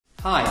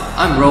Hi,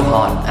 I'm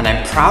Rohan, and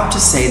I'm proud to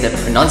say that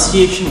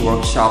Pronunciation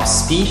Workshop's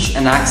speech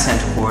and accent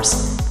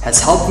course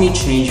has helped me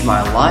change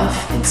my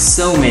life in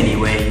so many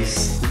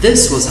ways.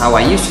 This was how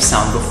I used to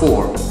sound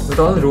before. With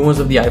all the rumors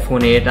of the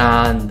iPhone 8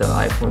 and the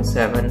iPhone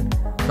 7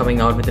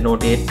 coming out with the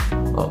Note 8,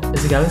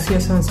 is the Galaxy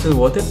S7 still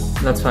worth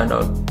it? Let's find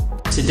out.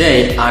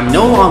 Today, I'm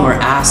no longer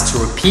asked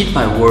to repeat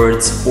my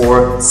words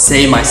or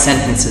say my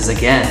sentences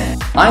again.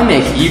 I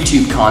make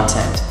YouTube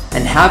content,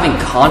 and having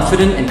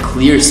confident and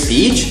clear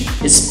speech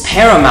is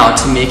paramount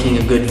to making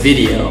a good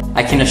video.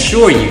 I can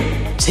assure you,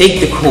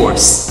 take the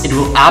course. It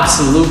will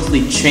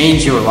absolutely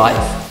change your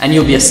life, and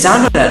you'll be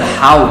astounded at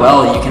how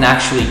well you can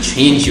actually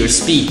change your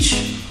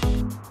speech.